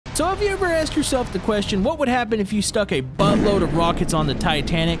So have you ever asked yourself the question, what would happen if you stuck a buttload of rockets on the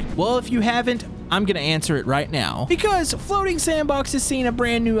Titanic? Well, if you haven't, I'm gonna answer it right now. Because Floating Sandbox has seen a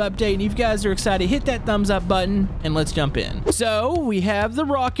brand new update, and if you guys are excited, hit that thumbs up button, and let's jump in. So, we have the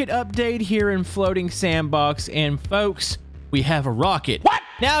rocket update here in Floating Sandbox, and folks, we have a rocket. What?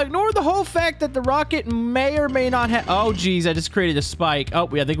 Now, ignore the whole fact that the rocket may or may not have... Oh, geez, I just created a spike. Oh,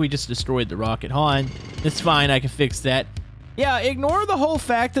 I think we just destroyed the rocket. Hold on. It's fine, I can fix that. Yeah, ignore the whole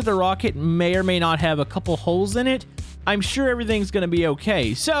fact that the rocket may or may not have a couple holes in it. I'm sure everything's gonna be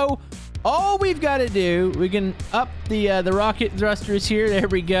okay. So, all we've got to do, we can up the rocket thrusters here. There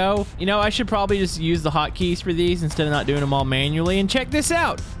we go. You know, I should probably just use the hotkeys for these instead of not doing them all manually. And check this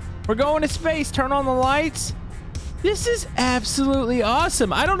out. We're going to space. Turn on the lights. This is absolutely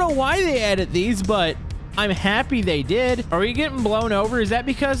awesome. I don't know why they added these, but I'm happy they did. Are we getting blown over? Is that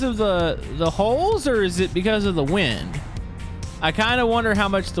because of the holes, or is it because of the wind? I kind of wonder how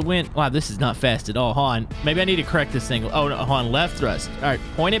much the wind... Wow, this is not fast at all. Hold on. Maybe I need to correct this thing. Oh, no, hold on. Left thrust. All right,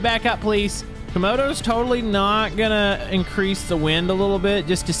 point it back up, please. Camodo's totally not going to increase the wind a little bit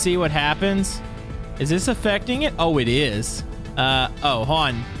just to see what happens. Is this affecting it? Oh, it is. Oh, hold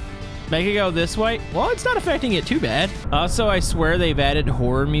on. Make it go this way. Well, it's not affecting it too bad. Also, I swear they've added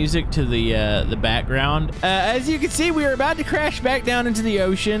horror music to the background. As you can see, we are about to crash back down into the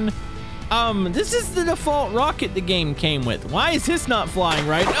ocean. This is the default rocket the game came with. Why is this not flying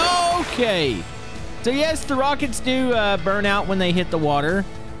right? Okay. So yes, the rockets do burn out when they hit the water.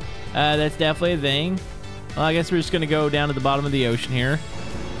 That's definitely a thing. Well, I guess we're just gonna go down to the bottom of the ocean here.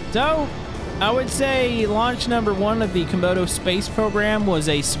 So, I would say launch number 1 of the Camodo space program was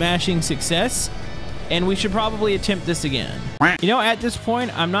a smashing success, and we should probably attempt this again. You know, at this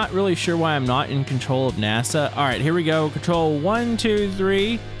point, I'm not really sure why I'm not in control of NASA. All right, here we go. Control 1, 2,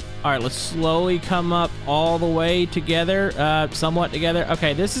 3. All right, let's slowly come up all the way together, somewhat together.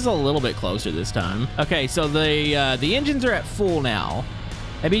 Okay, this is a little bit closer this time. Okay, so the engines are at full now.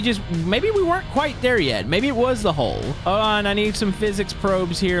 Maybe we weren't quite there yet. Maybe it was the hole. Hold on, I need some physics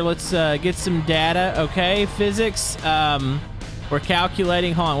probes here. Let's get some data. Okay, physics. We're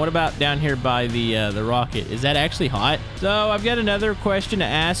calculating. Hold on, what about down here by the rocket? Is that actually hot? So I've got another question to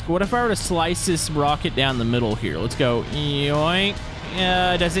ask. What if I were to slice this rocket down the middle here? Let's go. Yoink.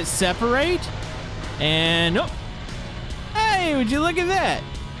 Does it separate? And nope. Hey, would you look at that?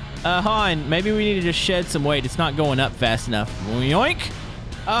 Hold on, maybe we need to just shed some weight. It's not going up fast enough. Yoink.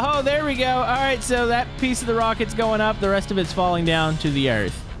 Oh, there we go. All right, so that piece of the rocket's going up. The rest of it's falling down to the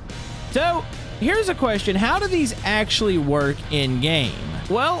earth. So here's a question. How do these actually work in game?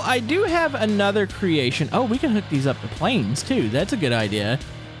 Well, I do have another creation. Oh, we can hook these up to planes too. That's a good idea.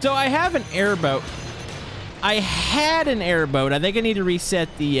 So I have an airboat. I had an airboat. I think I need to reset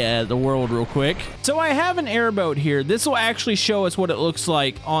the world real quick. So I have an airboat here. This will actually show us what it looks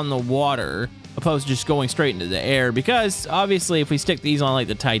like on the water, opposed to just going straight into the air, because obviously if we stick these on like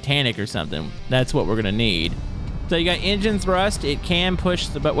the Titanic or something, that's what we're gonna need. So you got engine thrust. It can push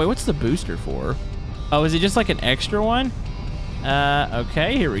the... But wait, what's the booster for? Oh, is it just like an extra one?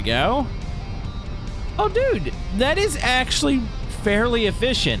 Okay, here we go. Oh, dude, that is actually fairly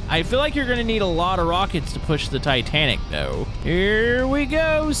efficient. I feel like you're gonna need a lot of rockets to push the Titanic though. Here we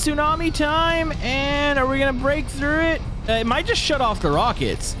go, tsunami time, and are we gonna break through it? It might just shut off the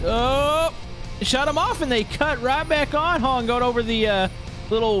rockets. Oh, shut them off and they cut right back on. Hold on, going over the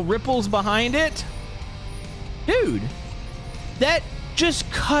little ripples behind it. Dude, that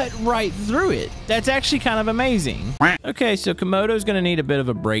just cut right through it. That's actually kind of amazing. Okay, so Camodo's gonna need a bit of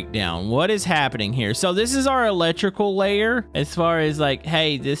a breakdown. What is happening here? So this is our electrical layer as far as like,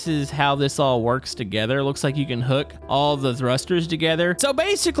 hey, this is how this all works together. Looks like you can hook all the thrusters together. So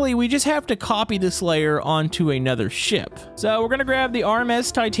basically we just have to copy this layer onto another ship. So we're gonna grab the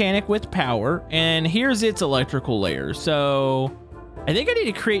RMS Titanic with power, and here's its electrical layer. So I think I need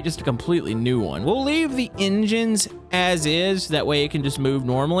to create just a completely new one. We'll leave the engines as is, that way it can just move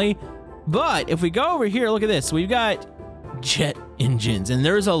normally. But if we go over here, look at this. We've got jet engines, and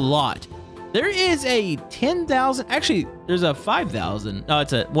there's a lot. There is a 10,000, actually, there's a 5,000. No,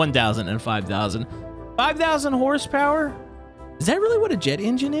 it's a 1,000 and 5,000. 5,000 horsepower? Is that really what a jet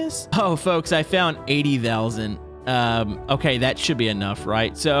engine is? Oh, folks, I found 80,000. Okay, that should be enough,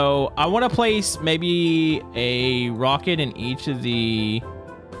 right? So I want to place maybe a rocket in each of the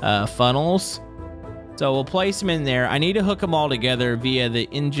funnels. So we'll place them in there. I need to hook them all together via the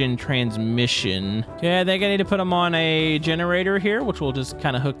engine transmission. Okay, I think I need to put them on a generator here, which we'll just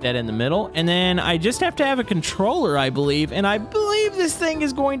kind of hook that in the middle. And then I just have to have a controller, I believe. And I believe this thing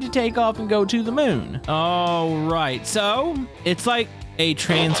is going to take off and go to the moon. All right, so it's like a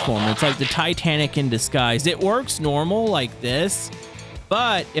transformer. It's like the Titanic in disguise. It works normal like this,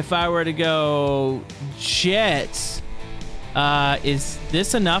 But if I were to go jets, is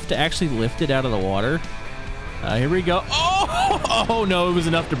this enough to actually lift it out of the water? Here we go. Oh, no, it was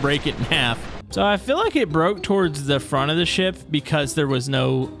enough to break it in half. So I feel like it broke towards the front of the ship because there was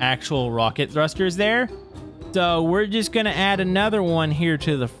no actual rocket thrusters there. So we're just going to add another one here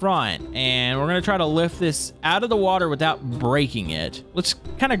to the front, and we're going to try to lift this out of the water without breaking it. Let's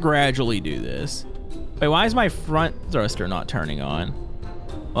kind of gradually do this. Wait, why is my front thruster not turning on?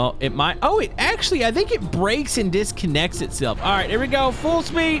 Well, it might. Oh, it actually, I think it breaks and disconnects itself. All right, here we go. Full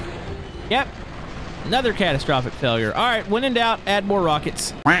speed. Yep. Another catastrophic failure. All right, when in doubt, add more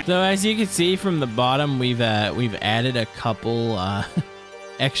rockets. So as you can see from the bottom, we've added a couple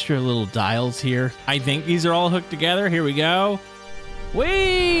extra little dials here. I think these are all hooked together. Here we go.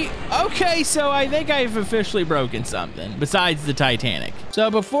 Okay, so I think I've officially broken something besides the Titanic.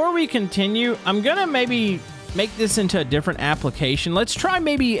 So before we continue, I'm gonna maybe make this into a different application. Let's try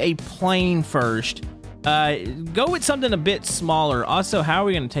maybe a plane first. Go with something a bit smaller. Also, how are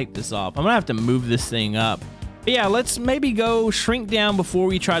we gonna take this off? I'm gonna have to move this thing up. But yeah, let's maybe go shrink down before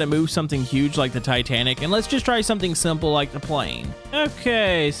we try to move something huge like the Titanic, and let's just try something simple like the plane.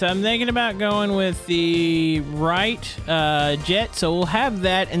 Okay, so I'm thinking about going with the right jet, so we'll have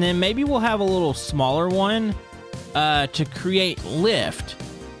that, and then maybe we'll have a little smaller one to create lift.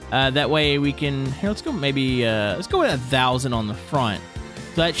 That way we can, here, let's go maybe, let's go with 1,000 on the front.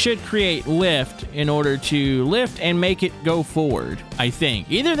 So that should create lift in order to lift and make it go forward, I think.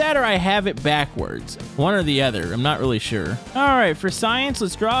 Either that or I have it backwards. One or the other. I'm not really sure. All right, for science,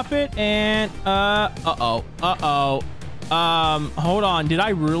 let's drop it. And, hold on. Did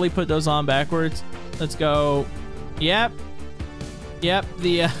I really put those on backwards? Let's go. Yep.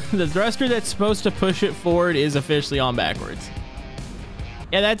 The thruster that's supposed to push it forward is officially on backwards.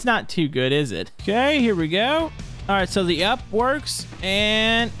 Yeah, that's not too good, is it? Okay, here we go. All right, so the up works,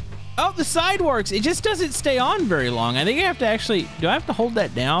 and oh, the side works. It just doesn't stay on very long. I think I have to actually, do I have to hold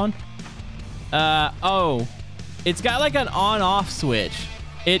that down? Oh, it's got like an on-off switch.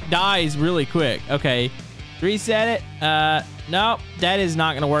 It dies really quick. Okay, reset it. Nope, that is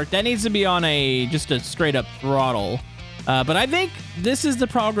not gonna work. That needs to be on just a straight up throttle. But I think this is the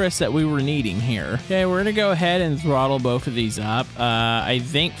progress that we were needing here. Okay, we're gonna go ahead and throttle both of these up. I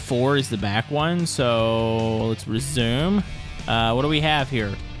think 4 is the back one, so let's resume. What do we have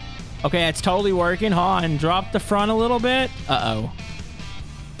here? Okay, it's totally working. Hold on, drop the front a little bit. We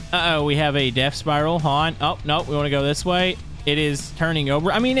have a death spiral. Hold on. Oh, no, we wanna go this way. It is turning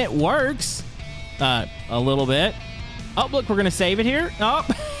over. I mean, it works a little bit. Oh, look, we're gonna save it here. Oh.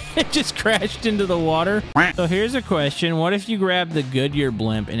 It just crashed into the water. So here's a question. What if you grab the Goodyear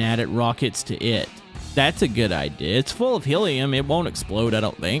blimp and added rockets to it? That's a good idea. It's full of helium. It won't explode, I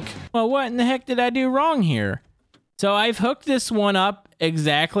don't think. Well, what in the heck did I do wrong here? So I've hooked this one up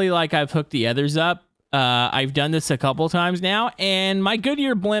exactly like I've hooked the others up. I've done this a couple times now, and my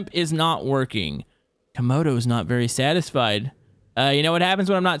Goodyear blimp is not working. Camodo is not very satisfied. You know what happens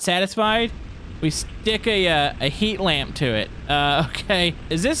when I'm not satisfied? We stick a heat lamp to it. Okay.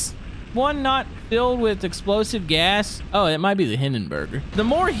 Is this one not filled with explosive gas? Oh, it might be the Hindenburg. The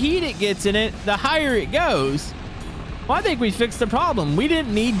more heat it gets in it, the higher it goes. Well, I think we fixed the problem. We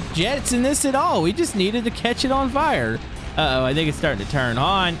didn't need jets in this at all. We just needed to catch it on fire. Uh-oh, I think it's starting to turn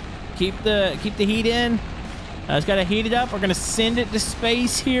on. Keep the heat in. It's got to heat it up. We're going to send it to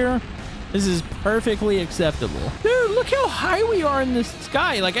space here. This is perfectly acceptable. Dude, look how high we are in the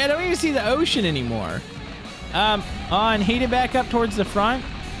sky. Like, I don't even see the ocean anymore. On, heat it back up towards the front.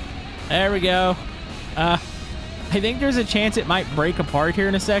 There we go. I think there's a chance it might break apart here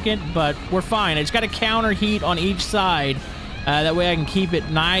in a second, but we're fine. I just got to counter heat on each side. That way I can keep it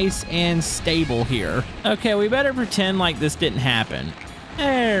nice and stable here. Okay, we better pretend like this didn't happen.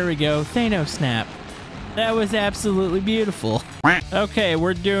 There we go. Thanos snap. That was absolutely beautiful. Okay,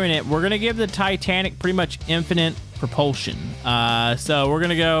 we're doing it. We're gonna give the Titanic pretty much infinite propulsion. So we're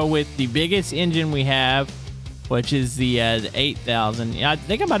gonna go with the biggest engine we have, which is the 8,000. Yeah, I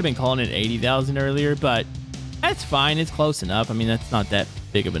think I might have been calling it 80,000 earlier, but that's fine. It's close enough. I mean, that's not that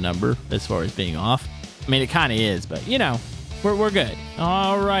big of a number as far as being off. I mean, it kind of is, but you know, we're good.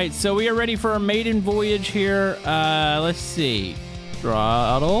 All right, so we are ready for our maiden voyage here. Let's see,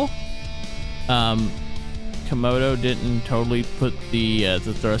 throttle. Camodo didn't totally put the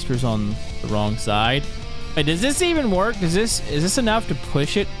thrusters on the wrong side. Wait, does this even work? Is this enough to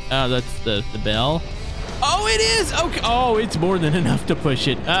push it? That's the bell. Oh, it is. Okay. Oh, it's more than enough to push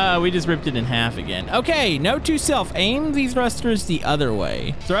it. We just ripped it in half again. Okay, note to self: aim these thrusters the other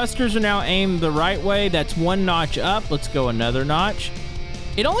way. Thrusters are now aimed the right way. That's 1 notch up. Let's go another notch.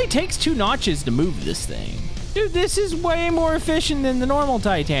 It only takes 2 notches to move this thing. Dude, this is way more efficient than the normal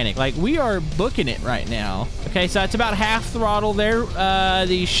Titanic. Like, we are booking it right now. Okay, so it's about half throttle there.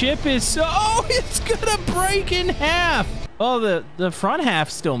 The ship is oh, it's gonna break in half. Oh, the front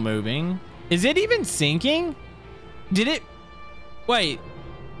half's still moving. Is it even sinking? Did it? Wait,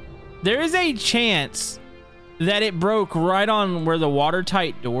 there is a chance that it broke right on where the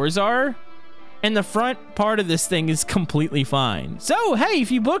watertight doors are, and the front part of this thing is completely fine. So, hey,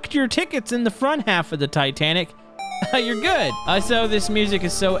 if you booked your tickets in the front half of the Titanic, you're good. So this music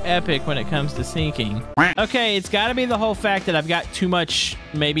is so epic when it comes to sinking. Okay, it's gotta be the whole fact that I've got too much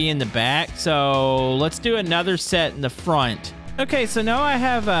maybe in the back, so let's do another set in the front. Okay, so now I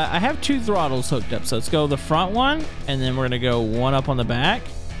have 2 throttles hooked up, so let's go the front one, and then we're gonna go one up on the back.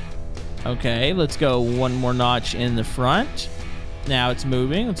 Okay, let's go one more notch in the front. Now it's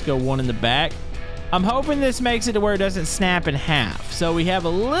moving. Let's go one in the back. I'm hoping this makes it to where it doesn't snap in half. So we have a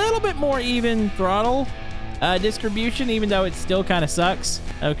little bit more even throttle distribution, even though it still kind of sucks.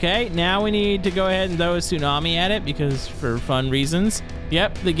 Okay, now we need to go ahead and throw a tsunami at it because for fun reasons.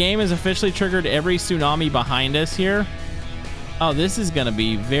 Yep, the game has officially triggered every tsunami behind us here. Oh, this is going to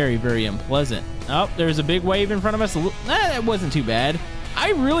be very, very unpleasant. Oh, there's a big wave in front of us. That wasn't too bad.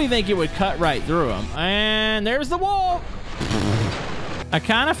 I really think it would cut right through them. And there's the wall. I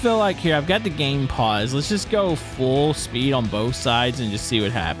kind of feel like here, I've got the game paused. Let's just go full speed on both sides and just see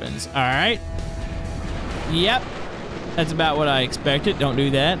what happens. All right. Yep. That's about what I expected. Don't do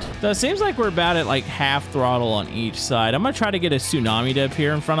that. So it seems like we're about at like half throttle on each side. I'm going to try to get a tsunami to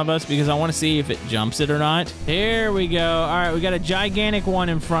appear in front of us because I want to see if it jumps it or not. Here we go. All right, we got a gigantic one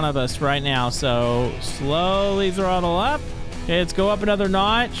in front of us right now. So slowly throttle up. Okay, let's go up another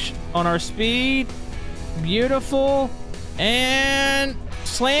notch on our speed. Beautiful. And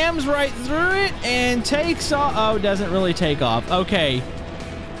slams right through it and takes off. Oh, doesn't really take off. Okay.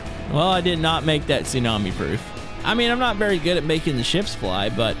 Well, I did not make that tsunami proof. I mean, I'm not very good at making the ships fly,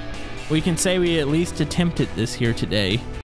 but we can say we at least attempted this here today.